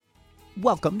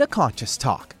Welcome to Conscious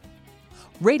Talk,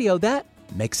 radio that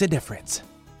makes a difference.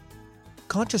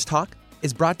 Conscious Talk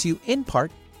is brought to you in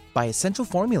part by Essential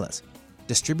Formulas,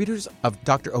 distributors of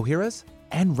Dr. Ohhira's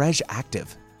and Reg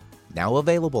Active, now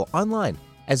available online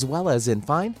as well as in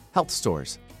fine health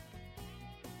stores.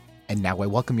 And now I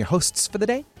welcome your hosts for the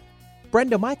day,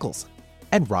 Brenda Michaels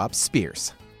and Rob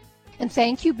Spears. And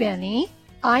thank you, Benny.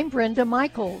 I'm Brenda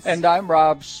Michaels. And I'm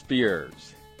Rob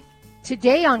Spears.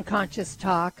 Today on Conscious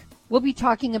Talk, we'll be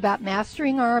talking about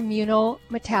mastering our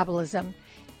immunometabolism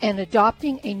and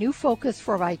adopting a new focus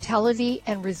for vitality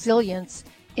and resilience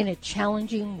in a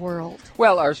challenging world.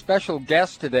 Well, our special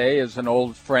guest today is an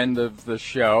old friend of the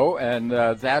show, and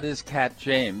that is Kat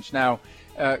James. Now,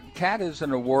 Kat is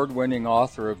an award-winning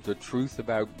author of The Truth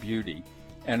About Beauty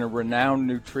and a renowned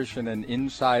nutrition and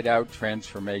inside-out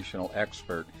transformational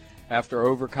expert. After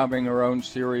overcoming her own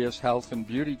serious health and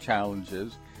beauty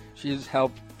challenges, she has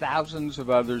helped thousands of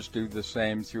others do the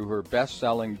same through her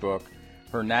best-selling book,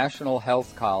 her national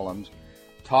health columns,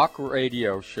 talk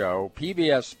radio show,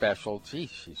 PBS special,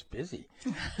 she's busy,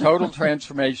 Total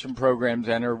Transformation programs,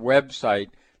 and her website,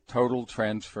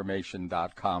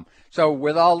 totaltransformation.com. So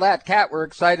with all that, Kat, we're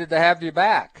excited to have you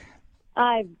back.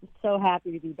 I'm so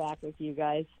happy to be back with you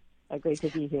guys. Great to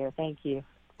be here. Thank you.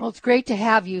 Well, it's great to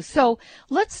have you. So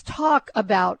let's talk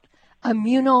about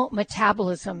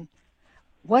immunometabolism.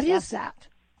 What is that?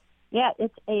 Yeah,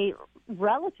 it's a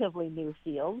relatively new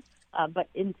field, but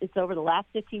it's over the last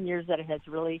 15 years that it has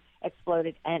really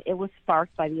exploded, and it was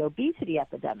sparked by the obesity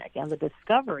epidemic and the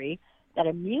discovery that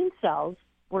immune cells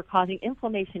were causing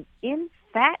inflammation in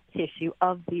fat tissue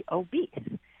of the obese,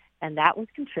 and that was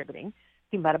contributing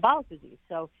to metabolic disease.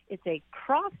 So it's a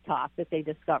crosstalk that they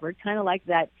discovered, kind of like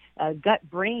that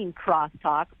gut-brain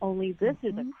crosstalk, only this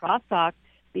is a crosstalk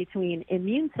between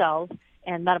immune cells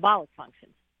and metabolic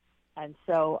functions. And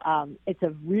so it's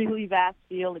a really vast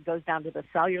field. It goes down to the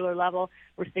cellular level.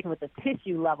 We're sticking with the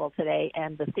tissue level today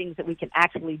and the things that we can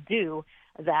actually do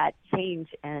that change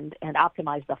and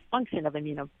optimize the function of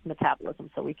immunometabolism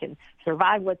so we can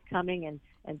survive what's coming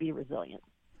and be resilient.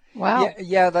 Wow.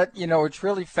 Yeah, that, it's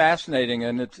really fascinating,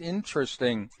 and it's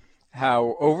interesting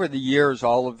how over the years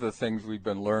all of the things we've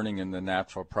been learning in the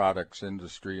natural products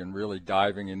industry and really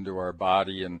diving into our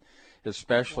body, and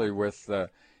especially with the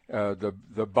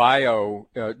bio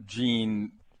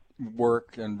gene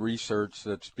work and research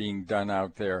that's being done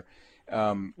out there.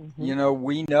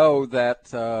 We know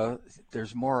that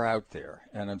there's more out there,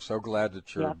 and I'm so glad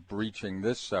that you're breaching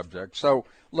this subject. So,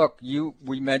 look,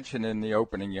 we mentioned in the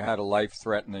opening you had a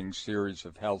life-threatening series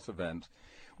of health events.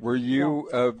 Were you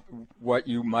what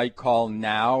you might call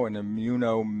now an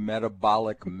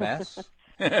immunometabolic mess?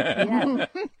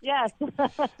 Yes.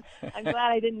 I'm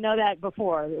glad I didn't know that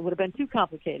before. It would have been too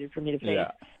complicated for me to face.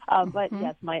 Yeah. But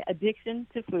yes, my addiction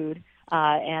to food,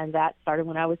 and that started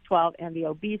when I was 12, and the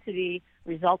obesity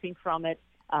resulting from it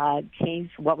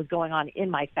changed what was going on in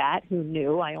my fat. Who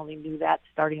knew? I only knew that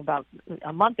starting about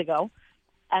a month ago.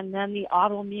 And then the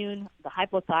autoimmune, the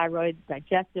hypothyroid,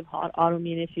 digestive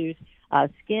autoimmune issues,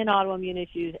 skin autoimmune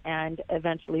issues, and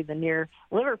eventually the near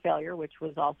liver failure, which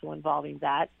was also involving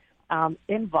that.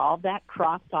 Involved that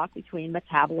crosstalk between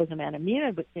metabolism and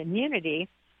immunity,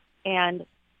 and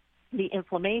the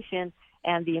inflammation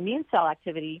and the immune cell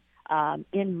activity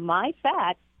in my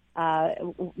fat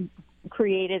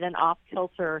created an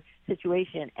off-kilter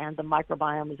situation, and the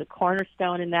microbiome is a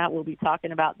cornerstone in that. We'll be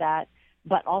talking about that.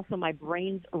 But also my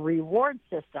brain's reward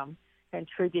system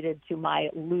contributed to my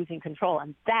losing control,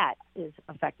 and that is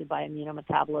affected by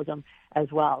immunometabolism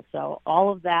as well. So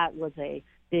all of that was a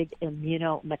big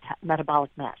immunometabolic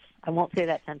mess. I won't say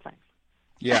that 10 times.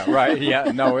 Yeah, right.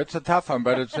 Yeah, no, it's a tough one,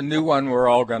 but it's a new one we're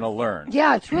all going to learn.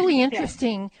 Yeah, it's really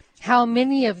interesting how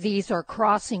many of these are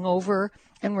crossing over,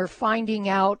 and we're finding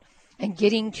out and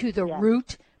getting to the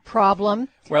root problem.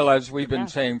 Well, as we've been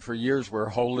saying for years, we're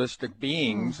holistic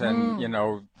beings, and,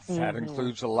 that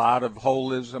includes a lot of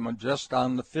holism just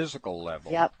on the physical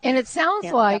level. Yep. And it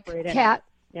sounds like, Kat,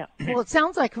 it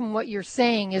sounds like from what you're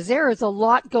saying is there is a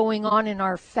lot going on in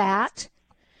our fat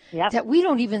that we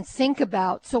don't even think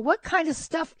about. So what kind of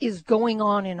stuff is going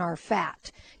on in our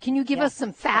fat? Can you give us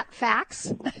some fat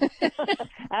facts?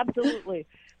 Absolutely.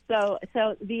 So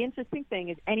the interesting thing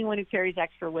is anyone who carries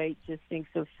extra weight just thinks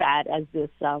of fat as this,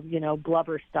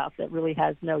 blubber stuff that really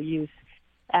has no use.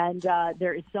 And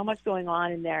there is so much going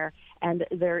on in there. And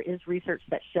there is research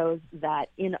that shows that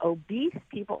in obese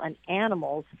people and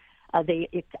animals, they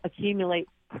accumulate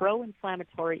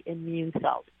pro-inflammatory immune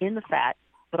cells in the fat,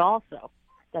 but also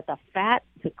that the fat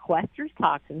sequesters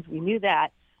toxins. We knew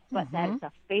that, but that it's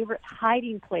a favorite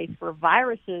hiding place for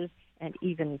viruses and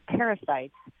even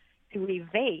parasites to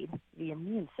evade the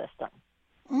immune system.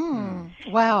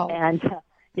 Wow. And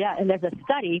and there's a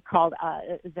study called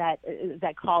that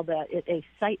called it a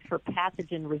site for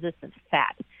pathogen-resistant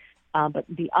fat. But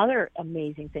the other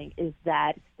amazing thing is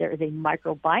that there is a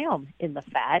microbiome in the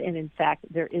fat, and in fact,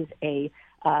 there is a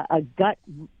gut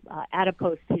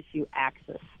adipose tissue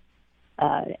axis,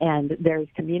 and there's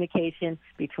communication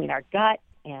between our gut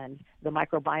and the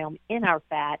microbiome in our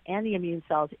fat and the immune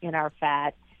cells in our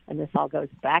fat, and this all goes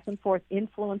back and forth,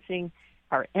 influencing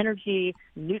our energy,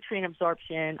 nutrient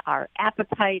absorption, our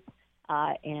appetite,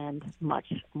 and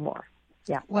much more.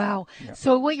 Yeah. Wow. Yeah.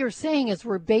 So what you're saying is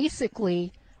we're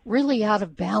basically really out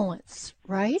of balance,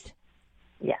 right?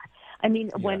 Yeah. I mean,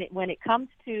 when it comes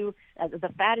to the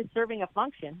fat is serving a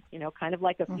function, kind of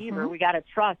like a fever, we got to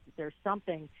trust that there's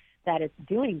something that it's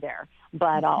doing there.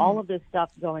 But all of this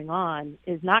stuff going on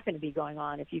is not going to be going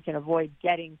on if you can avoid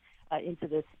getting into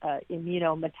this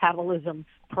immunometabolism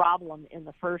problem in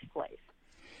the first place.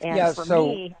 And for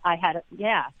me, I had a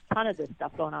ton of this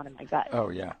stuff going on in my gut. Oh,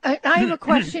 yeah. I have a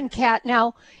question, Kat.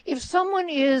 Now, if someone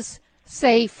is,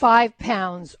 say, 5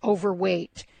 pounds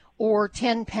overweight or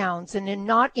 10 pounds and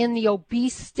not in the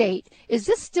obese state, is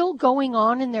this still going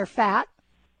on in their fat?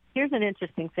 Here's an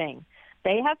interesting thing.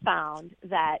 They have found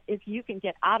that if you can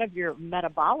get out of your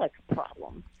metabolic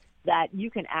problem, that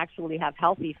you can actually have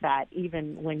healthy fat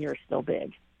even when you're still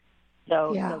big.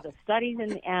 So the studies in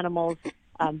the animals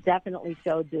definitely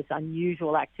showed this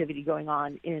unusual activity going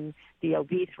on in the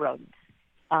obese rodents.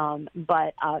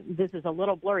 But this is a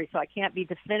little blurry, so I can't be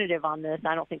definitive on this.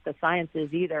 I don't think the science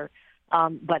is either.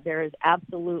 But there is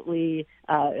absolutely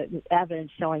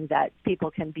evidence showing that people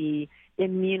can be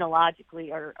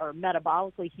immunologically or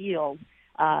metabolically healed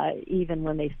even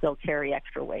when they still carry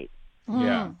extra weight.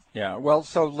 Yeah. Well,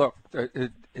 so look,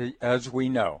 as we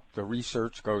know, the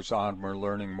research goes on. We're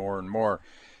learning more and more.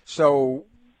 So,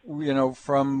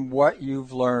 from what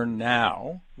you've learned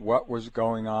now, what was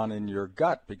going on in your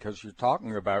gut? Because you're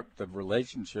talking about the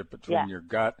relationship between your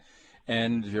gut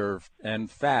and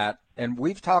fat, and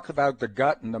we've talked about the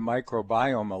gut and the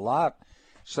microbiome a lot.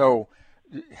 So,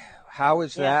 how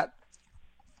is that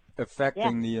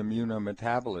affecting the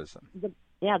immunometabolism?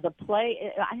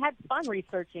 I had fun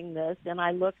researching this, and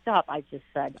I looked up. I just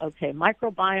said, okay,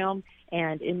 microbiome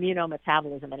and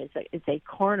immunometabolism, and it's a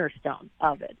cornerstone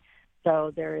of it.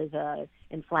 So there is a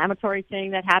inflammatory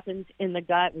thing that happens in the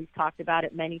gut. We've talked about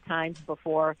it many times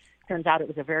before. Turns out it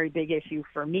was a very big issue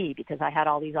for me because I had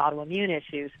all these autoimmune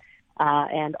issues.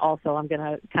 And also I'm going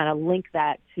to kind of link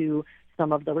that to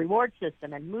some of the reward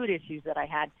system and mood issues that I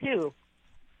had too.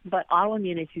 But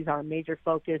autoimmune issues are a major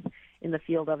focus in the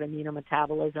field of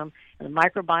immunometabolism, and the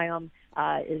microbiome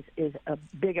is a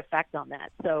big effect on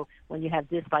that. So when you have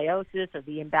dysbiosis or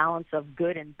the imbalance of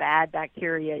good and bad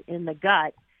bacteria in the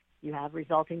gut, you have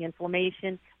resulting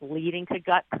inflammation, leading to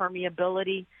gut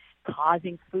permeability,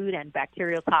 causing food and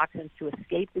bacterial toxins to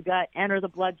escape the gut, enter the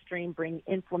bloodstream, bring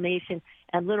inflammation,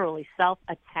 and literally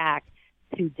self-attack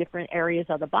to different areas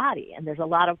of the body. And there's a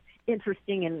lot of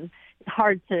interesting and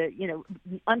hard to,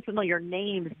 unfamiliar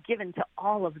names given to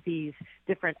all of these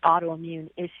different autoimmune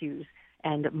issues.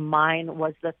 And mine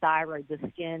was the thyroid, the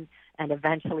skin, and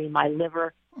eventually my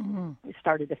liver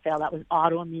started to fail. That was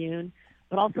autoimmune.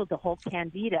 But also the whole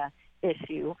candida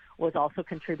issue was also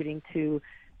contributing to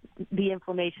the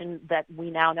inflammation that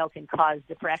we now know can cause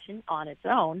depression on its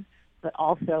own. But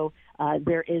also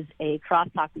there is a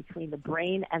crosstalk between the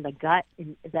brain and the gut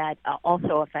that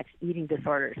also affects eating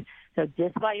disorders. So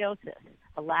dysbiosis,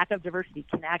 a lack of diversity,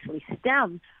 can actually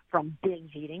stem from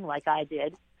binge eating like I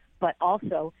did, but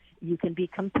also you can be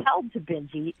compelled to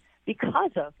binge eat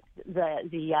because of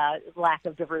the lack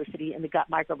of diversity in the gut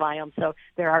microbiome. So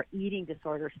there are eating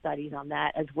disorder studies on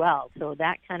that as well. So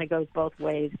that kind of goes both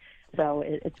ways. So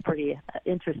it's pretty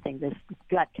interesting, this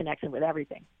gut connection with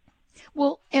everything.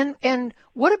 Well, and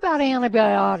what about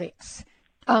antibiotics?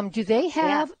 Do they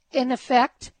have an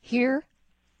effect here?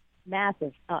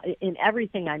 Massive in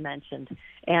everything I mentioned.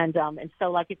 And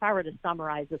so, like, if I were to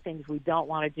summarize the things we don't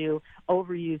want to do,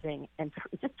 overusing and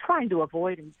just trying to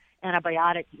avoid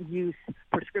antibiotic use,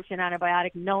 prescription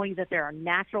antibiotic, knowing that there are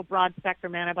natural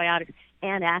broad-spectrum antibiotics,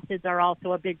 antacids are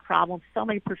also a big problem. So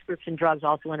many prescription drugs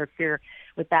also interfere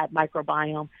with that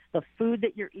microbiome. The food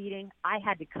that you're eating, I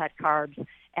had to cut carbs,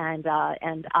 and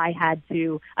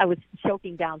I was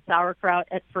choking down sauerkraut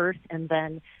at first, and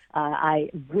then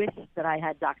I wished that I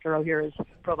had Dr. O'Hara's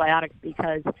probiotics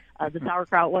because the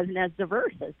sauerkraut wasn't as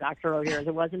diverse as Dr. O'Hara's.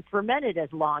 It wasn't fermented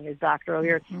as long as Dr.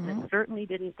 O'Hara's, and it certainly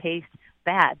didn't taste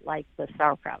bad like the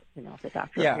sauerkraut, that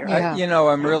Dr.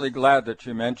 O'Hara. I'm really glad that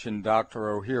you mentioned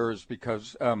Dr. O'Hara's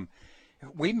because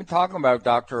We've been talking about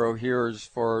Dr. O'Hara's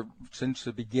since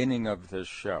the beginning of this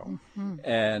show. Mm-hmm.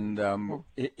 And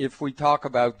if we talk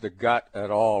about the gut at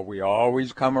all, we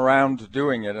always come around to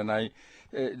doing it. And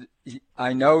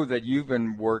I know that you've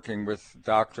been working with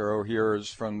Dr.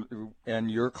 O'Hara's and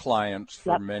your clients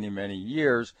for many, many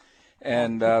years.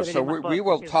 And so we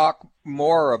will talk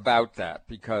more about that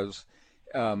because,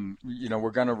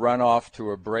 we're going to run off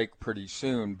to a break pretty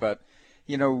soon. But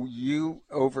you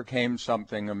overcame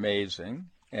something amazing,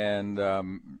 and,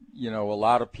 a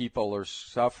lot of people are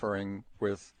suffering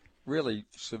with really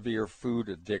severe food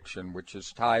addiction, which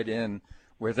is tied in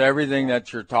with everything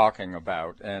that you're talking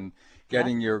about, and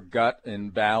getting your gut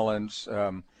in balance.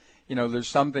 There's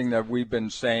something that we've been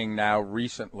saying now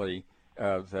recently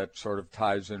that sort of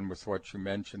ties in with what you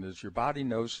mentioned is your body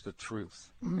knows the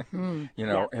truth. Mm-hmm.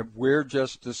 And we're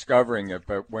just discovering it.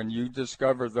 But when you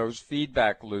discover those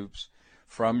feedback loops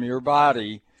from your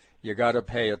body, you got to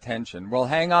pay attention. Well,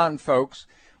 hang on, folks.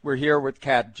 We're here with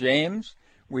Kat James.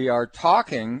 We are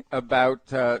talking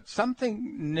about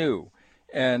something new,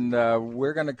 and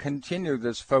we're going to continue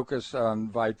this focus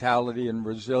on vitality and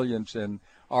resilience in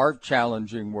our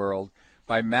challenging world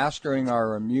by mastering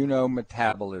our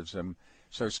immunometabolism.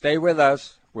 So stay with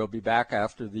us. We'll be back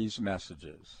after these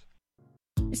messages.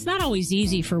 It's not always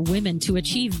easy for women to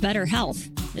achieve better health,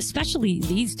 especially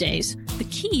these days. The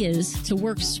key is to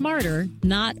work smarter,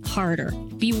 not harder.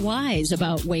 Be wise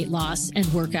about weight loss and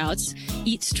workouts.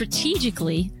 Eat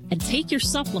strategically and take your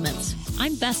supplements.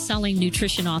 I'm best-selling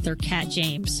nutrition author Kat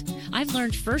James. I've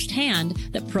learned firsthand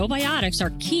that probiotics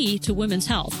are key to women's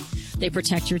health. They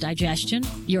protect your digestion,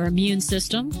 your immune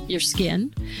system, your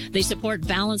skin. They support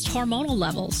balanced hormonal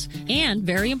levels. And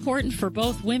very important for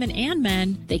both women and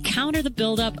men, they counter the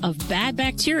buildup of bad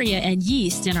bacteria and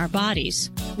yeast in our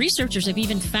bodies. Researchers have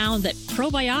even found that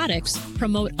probiotics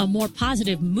promote a more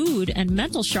positive mood and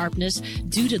mental sharpness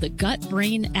due to the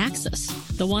gut-brain axis.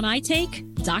 The one I take,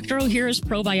 Dr. O'Hara's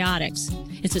Probiotics.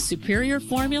 It's a superior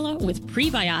formula with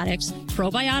prebiotics,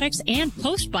 probiotics, and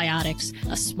postbiotics,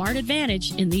 a smart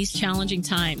advantage in these challenging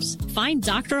times. Find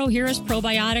Dr. O'Hara's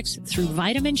Probiotics through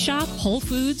Vitamin Shop, Whole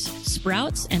Foods,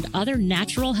 Sprouts, and other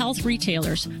natural health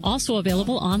retailers, also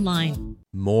available online.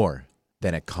 More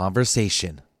than a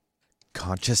conversation.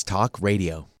 Conscious Talk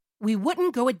Radio. We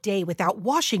wouldn't go a day without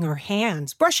washing our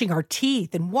hands, brushing our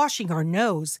teeth, and washing our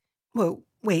nose. Whoa,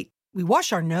 wait, we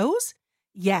wash our nose?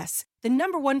 Yes, the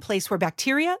number one place where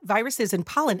bacteria, viruses, and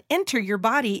pollen enter your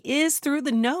body is through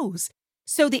the nose.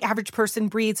 So the average person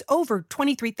breathes over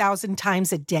 23,000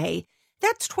 times a day.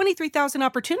 That's 23,000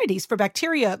 opportunities for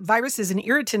bacteria, viruses, and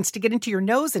irritants to get into your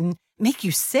nose and make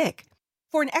you sick.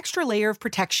 For an extra layer of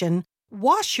protection,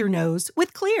 wash your nose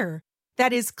with Xlear.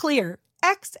 That is Xlear,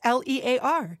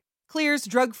 Xlear. Xlear's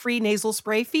drug-free nasal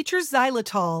spray features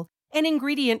xylitol, an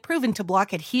ingredient proven to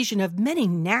block adhesion of many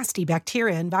nasty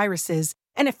bacteria and viruses,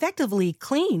 and effectively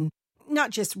clean. Not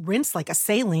just rinse like a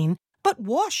saline, but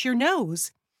wash your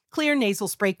nose. Xlear nasal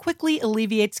spray quickly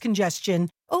alleviates congestion,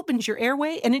 opens your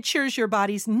airway, and ensures your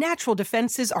body's natural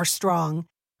defenses are strong.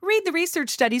 Read the research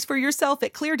studies for yourself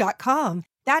at Xlear.com.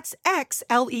 That's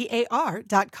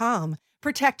Xlear.com.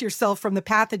 Protect yourself from the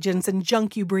pathogens and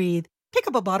junk you breathe. Pick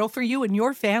up a bottle for you and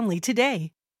your family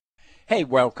today. Hey,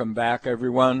 welcome back,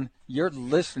 everyone. You're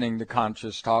listening to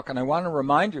Conscious Talk, and I want to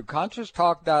remind you,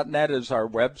 ConsciousTalk.net is our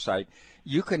website.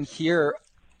 You can hear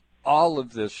all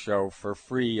of this show for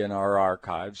free in our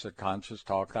archives at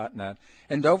ConsciousTalk.net.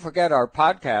 And don't forget our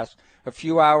podcast. A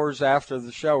few hours after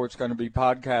the show, it's going to be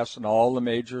podcast on all the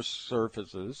major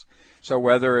surfaces. So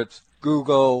whether it's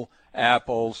Google,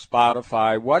 Apple,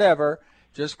 Spotify, whatever,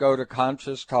 just go to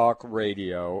Conscious Talk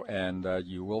Radio, and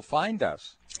you will find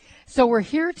us. So we're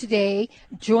here today,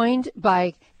 joined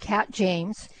by Kat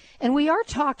James, and we are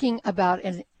talking about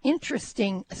an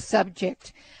interesting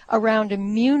subject around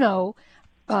around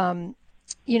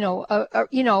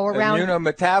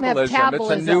immunometabolism. It's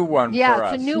a new one for us.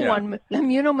 Yeah, it's a new one,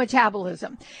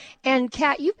 immunometabolism. And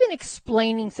Kat, you've been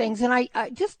explaining things, and I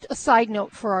just a side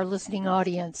note for our listening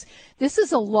audience. This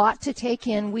is a lot to take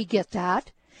in. We get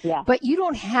that. Yeah. But you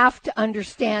don't have to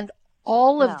understand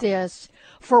all of this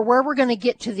for where we're going to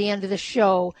get to the end of the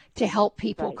show to help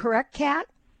people. Right. Correct, Kat?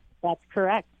 That's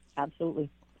correct. Absolutely.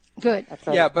 Good. Right.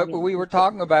 Yeah, but we were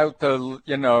talking about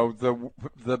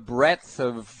the breadth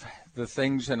of the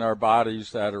things in our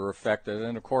bodies that are affected,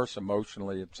 and of course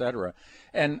emotionally, etc.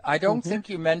 And I don't think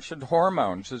you mentioned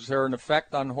hormones. Is there an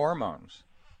effect on hormones?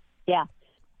 Yeah.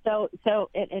 So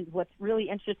and what's really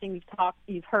interesting,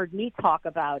 you've heard me talk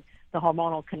about the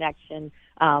hormonal connection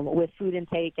with food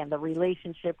intake and the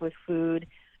relationship with food.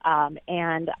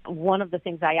 And one of the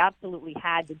things I absolutely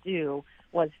had to do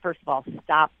was, first of all,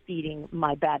 stop feeding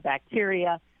my bad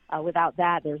bacteria. Without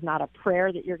that, there's not a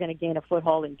prayer that you're going to gain a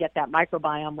foothold and get that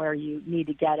microbiome where you need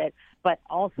to get it. But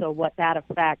also what that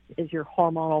affects is your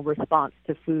hormonal response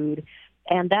to food.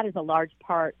 And that is a large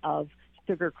part of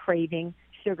sugar craving,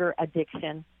 sugar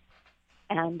addiction.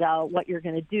 And what you're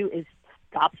going to do is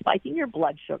stop spiking your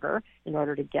blood sugar in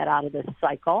order to get out of this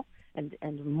cycle. And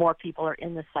more people are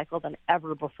in this cycle than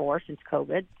ever before since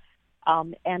COVID.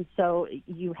 And so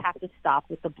you have to stop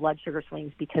with the blood sugar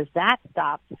swings because that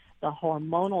stops the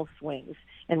hormonal swings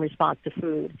in response to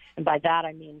food. And by that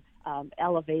I mean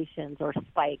elevations or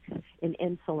spikes in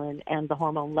insulin and the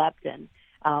hormone leptin,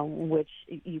 which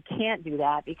you can't do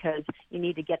that because you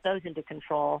need to get those into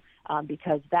control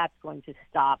because that's going to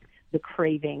stop the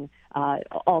craving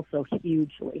also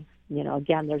hugely. You know,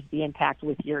 again, there's the impact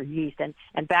with your yeast. And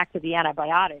back to the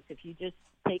antibiotics, if you just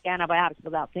take antibiotics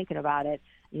without thinking about it,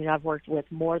 you know, I've worked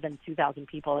with more than 2,000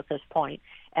 people at this point,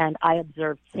 and I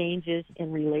observed changes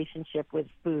in relationship with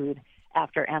food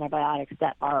after antibiotics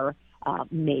that are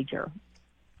major.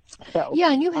 So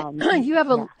yeah, and you have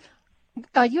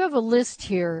a list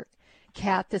here,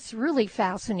 Kat, that's really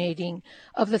fascinating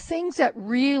of the things that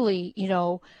really, you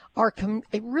know, are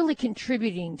really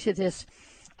contributing to this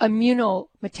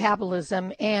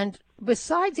immunometabolism. And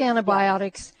besides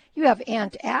antibiotics, you have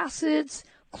antacids,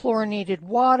 chlorinated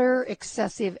water,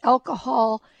 excessive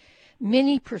alcohol,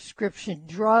 many prescription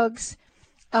drugs.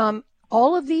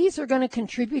 All of these are going to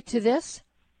contribute to this?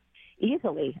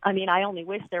 Easily. I mean, I only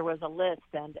wish there was a list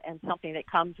and something that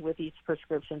comes with each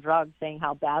prescription drug saying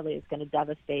how badly it's going to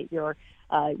devastate your,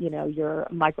 your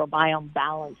microbiome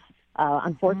balance.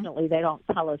 Unfortunately, they don't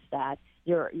tell us that.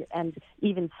 And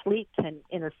even sleep can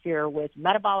interfere with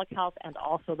metabolic health and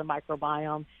also the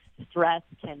microbiome. Stress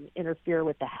can interfere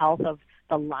with the health of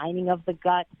the lining of the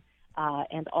gut,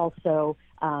 and also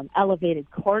elevated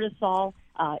cortisol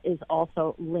is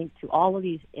also linked to all of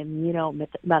these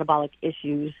immunometabolic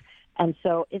issues. And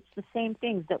so it's the same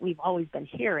things that we've always been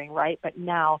hearing, right? But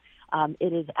now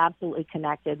it is absolutely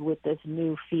connected with this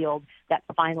new field that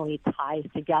finally ties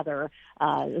together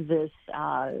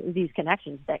these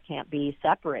connections that can't be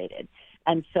separated.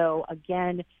 And so,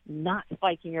 again, not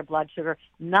spiking your blood sugar,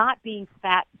 not being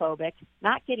fat phobic,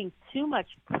 not getting too much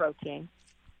protein.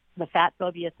 The fat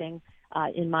phobia thing,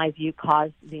 in my view,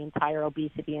 caused the entire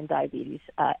obesity and diabetes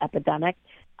epidemic.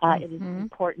 It is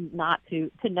important not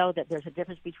to know that there's a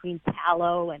difference between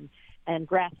tallow and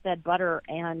grass-fed butter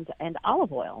and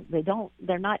olive oil.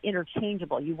 They're not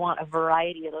interchangeable. You want a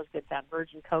variety of those good fat,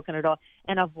 virgin coconut oil,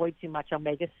 and avoid too much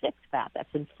omega-6 fat.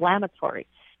 That's inflammatory.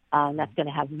 That's going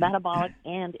to have metabolic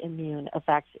and immune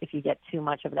effects if you get too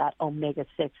much of that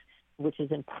omega-6, which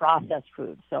is in processed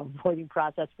foods. So avoiding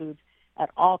processed foods at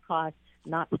all costs,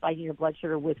 not spiking your blood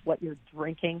sugar with what you're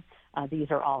drinking. These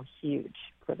are all huge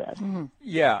for this. Mm-hmm.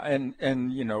 Yeah,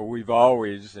 and you know, we've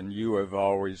always, and you have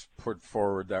always put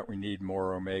forward that we need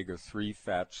more omega-3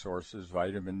 fat sources,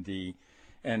 vitamin D,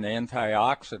 and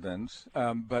antioxidants.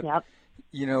 But yep.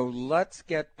 You know, let's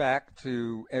get back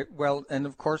to, well, and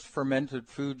of course fermented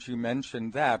foods, you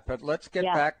mentioned that, but let's get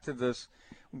back to this,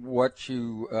 what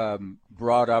you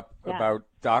brought up about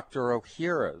Dr.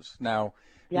 Ohhira's. Now,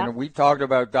 you know, we've talked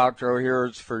about Dr.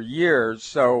 Ohhira's for years,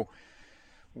 so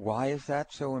why is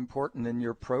that so important in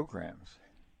your programs?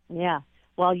 Yeah,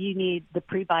 well, you need the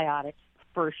prebiotics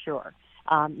for sure.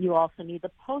 You also need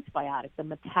the postbiotics, the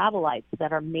metabolites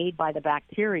that are made by the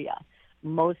bacteria.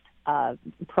 Most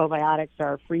probiotics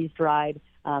are freeze-dried.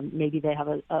 Maybe they have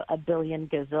a billion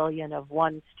gazillion of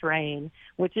one strain,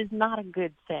 which is not a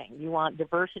good thing. You want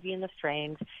diversity in the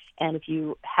strains, and if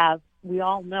you have, we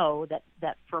all know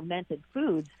that fermented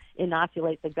foods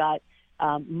inoculate the gut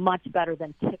much better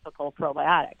than typical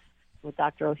probiotics. With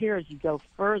Dr. Ohhira's, you go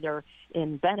further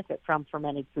in benefit from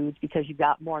fermented foods because you've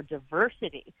got more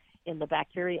diversity in the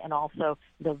bacteria and also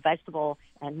the vegetable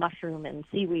and mushroom and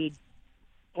seaweed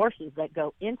forces that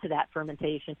go into that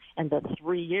fermentation and the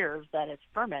 3 years that it's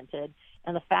fermented,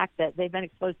 and the fact that they've been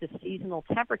exposed to seasonal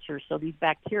temperatures, so these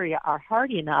bacteria are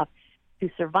hardy enough to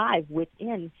survive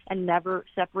within and never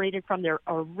separated from their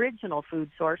original food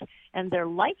source, and their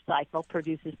life cycle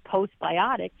produces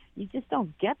postbiotics. You just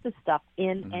don't get the stuff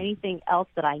in anything else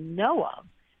that I know of,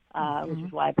 which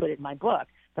is why I put it in my book.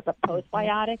 But the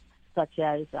postbiotics, such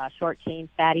as short-chain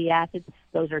fatty acids,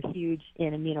 those are huge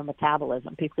in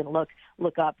immunometabolism. People can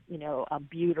look up,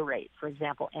 butyrate, for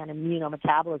example, and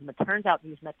immunometabolism. It turns out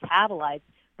these metabolites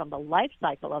from the life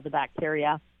cycle of the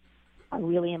bacteria are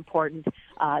really important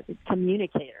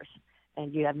communicators.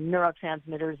 And you have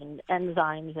neurotransmitters and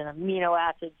enzymes and amino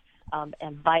acids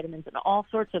and vitamins and all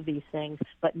sorts of these things.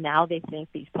 But now they think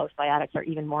these postbiotics are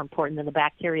even more important than the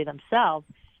bacteria themselves.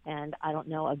 And I don't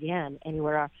know, again,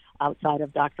 anywhere outside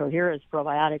of Dr. Ohhira's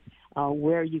probiotics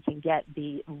where you can get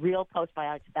the real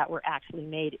postbiotics that were actually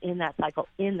made in that cycle,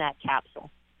 in that capsule.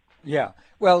 Yeah.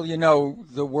 Well,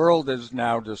 the world has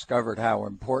now discovered how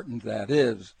important that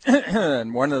is.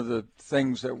 And one of the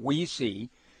things that we see,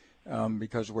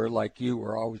 because we're like you,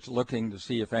 we're always looking to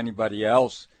see if anybody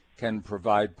else can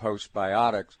provide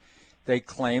postbiotics. They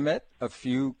claim it, a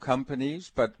few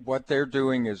companies, but what they're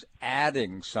doing is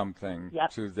adding something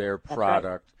to their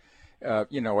product,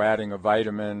 adding a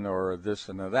vitamin or this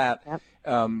and a that.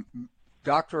 Yep.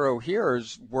 Dr.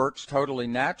 Ohhira's works totally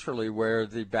naturally where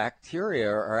the bacteria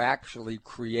are actually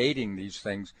creating these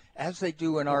things as they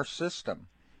do in our system.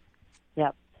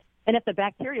 Yep. And if the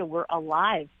bacteria were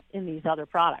alive in these other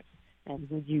products, and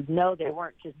they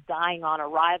weren't just dying on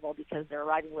arrival because they're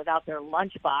arriving without their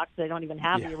lunchbox. They don't even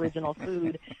have the original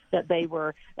food that they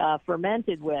were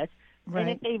fermented with. Right. And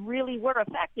if they really were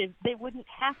effective, they wouldn't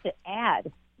have to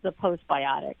add the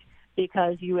postbiotic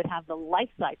because you would have the life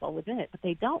cycle within it. But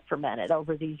they don't ferment it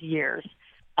over these years.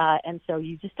 And so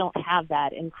you just don't have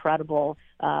that incredible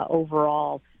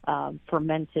overall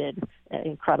fermented,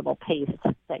 incredible paste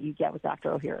that you get with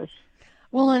Dr. Ohhira's.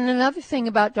 Well, and another thing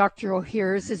about Dr.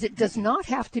 Ohhira's is it does not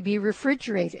have to be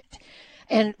refrigerated.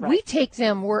 And we take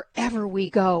them wherever we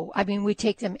go. I mean, we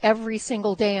take them every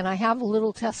single day. And I have a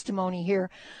little testimony here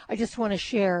I just want to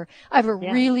share. I have a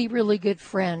really, really good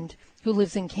friend who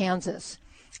lives in Kansas.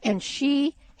 And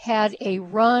she had a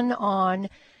run on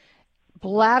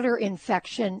bladder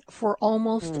infection for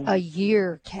almost a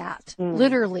year, Kat.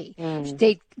 Literally.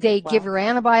 They give her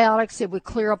antibiotics, it would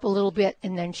clear up a little bit,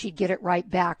 and then she'd get it right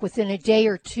back within a day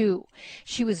or two.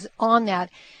 She was on that.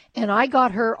 And I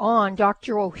got her on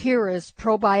Dr. Ohhira's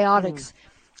probiotics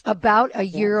about a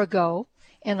year ago.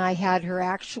 And I had her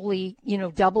actually,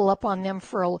 double up on them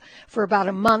for about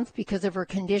a month because of her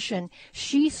condition.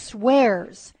 She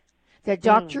swears that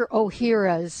Dr.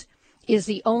 Ohhira's is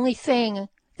the only thing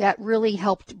that really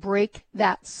helped break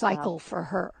that cycle for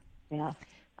her. Yeah.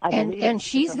 And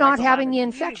she's not having the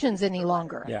infections any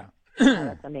longer. Yeah.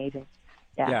 That's amazing.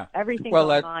 Yeah. Everything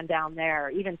going on down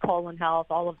there, even colon health,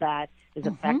 all of that is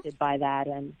affected by that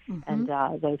and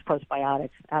those probiotics.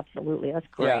 Absolutely. That's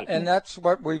great. Yeah, and that's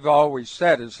what we've always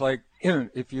said is like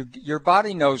if your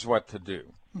body knows what to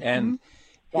do. And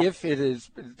if it is,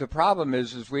 the problem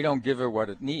is we don't give it what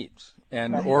it needs.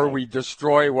 Or we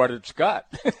destroy what it's got.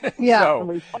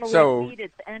 So feed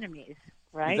its enemies,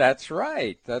 right? That's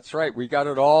right. We got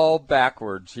it all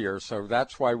backwards here. So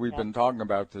that's why we've been talking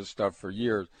about this stuff for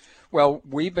years. Well,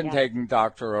 we've been taking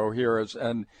Dr. Ohhira's,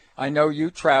 and I know you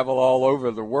travel all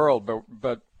over the world,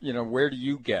 but where do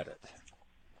you get it?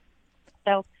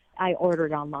 So I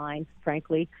ordered online,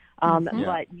 frankly.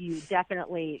 But you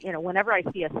definitely, whenever I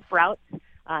see a Sprouts,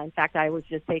 in fact, I was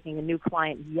just taking a new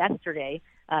client yesterday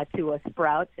to a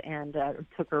Sprouts and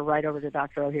took her right over to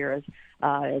Dr. Ohhira's.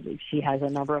 She has a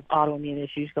number of autoimmune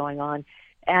issues going on,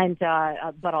 and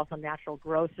but also Natural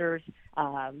Grocers,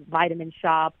 Vitamin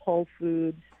Shop, Whole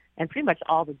Foods, and pretty much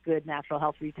all the good natural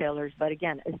health retailers. But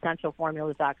again,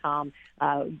 essentialformulas.com,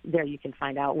 there you can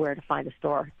find out where to find a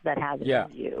store that has it for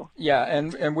you. Yeah,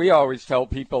 and we always tell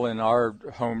people in our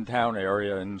hometown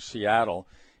area in Seattle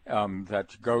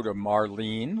that go to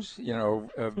Marlene's,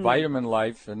 Vitamin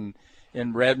Life in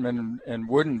Redmond and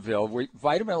Woodinville.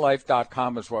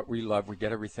 VitaminLife.com is what we love. We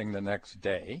get everything the next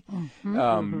day.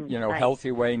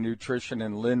 Healthy Way Nutrition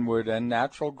in Linwood and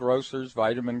Natural Grocers,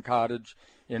 Vitamin Cottage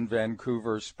in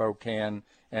Vancouver, Spokane,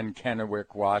 and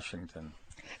Kennewick, Washington.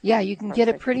 Yeah, you can get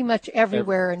it pretty much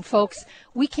everywhere. And folks,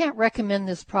 we can't recommend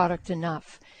this product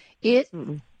enough.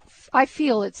 I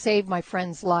feel it saved my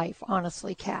friend's life,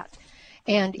 honestly, Kat.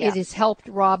 And it has helped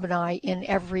Rob and I in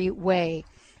every way.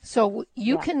 So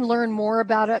you can learn more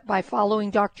about it by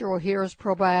following Dr. Ohhira's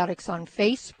Probiotics on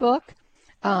Facebook.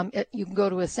 You can go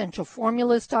to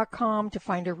essentialformulas.com to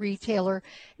find a retailer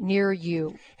near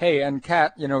you. Hey, and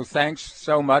Kat, thanks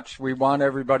so much. We want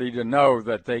everybody to know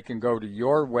that they can go to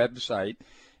your website,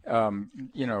 to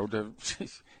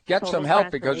get some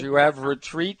help because you have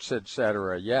retreats,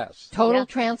 etc. Yes.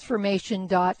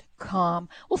 TotalTransformation.com.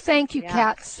 Well, thank you,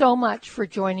 Kat, so much for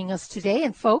joining us today.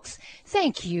 And folks,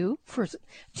 thank you for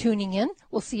tuning in.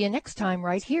 We'll see you next time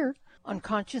right here on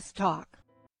Conscious Talk.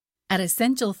 At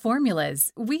Essential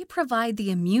Formulas, we provide the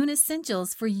immune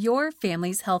essentials for your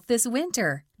family's health this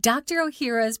winter. Dr.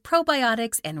 Ohhira's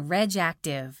Probiotics and Reg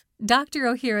Active. Dr.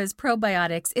 Ohhira's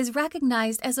Probiotics is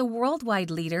recognized as a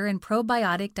worldwide leader in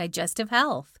probiotic digestive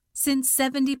health. Since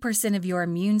 70% of your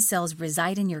immune cells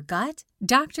reside in your gut,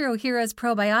 Dr. Ohhira's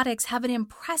probiotics have an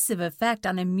impressive effect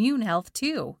on immune health,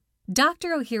 too. Dr.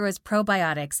 Ohhira's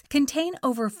probiotics contain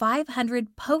over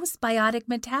 500 postbiotic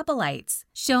metabolites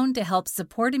shown to help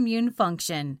support immune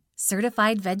function.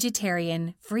 Certified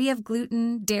vegetarian, free of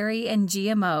gluten, dairy, and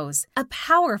GMOs. A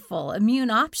powerful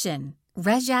immune option.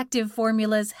 RegActive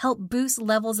formulas help boost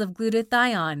levels of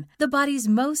glutathione, the body's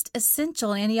most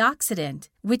essential antioxidant,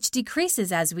 which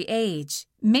decreases as we age.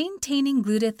 Maintaining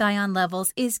glutathione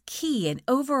levels is key in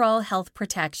overall health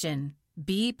protection.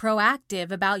 Be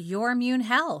proactive about your immune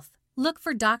health. Look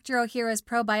for Dr. Ohhira's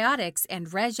probiotics and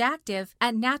RegActive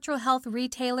at natural health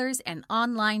retailers and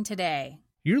online today.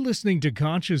 You're listening to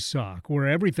Conscious Talk, where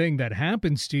everything that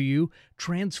happens to you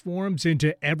transforms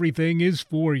into everything is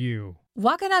for you.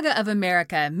 Wakunaga of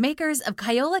America, makers of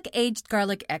Kyolic Aged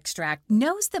Garlic Extract,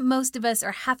 knows that most of us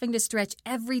are having to stretch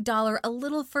every dollar a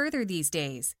little further these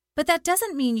days. But that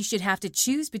doesn't mean you should have to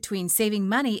choose between saving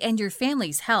money and your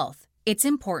family's health. It's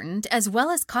important, as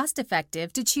well as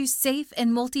cost-effective, to choose safe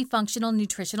and multifunctional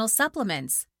nutritional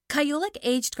supplements. Kyolic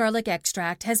Aged Garlic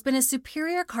Extract has been a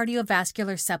superior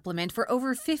cardiovascular supplement for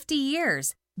over 50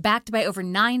 years, backed by over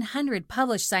 900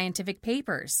 published scientific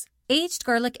papers. Aged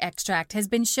garlic extract has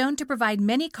been shown to provide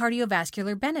many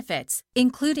cardiovascular benefits,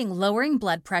 including lowering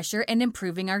blood pressure and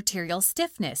improving arterial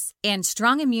stiffness, and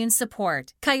strong immune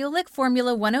support. Kyolic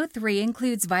Formula 103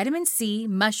 includes vitamin C,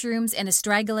 mushrooms, and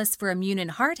astragalus for immune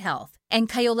and heart health, and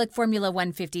Kyolic Formula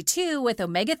 152 with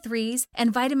omega-3s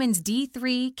and vitamins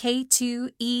D3, K2,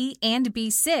 E, and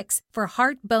B6 for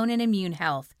heart, bone, and immune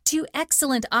health. Two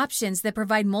excellent options that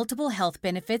provide multiple health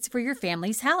benefits for your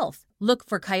family's health. Look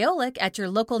for Kyolic at your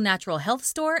local natural health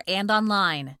store and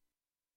online.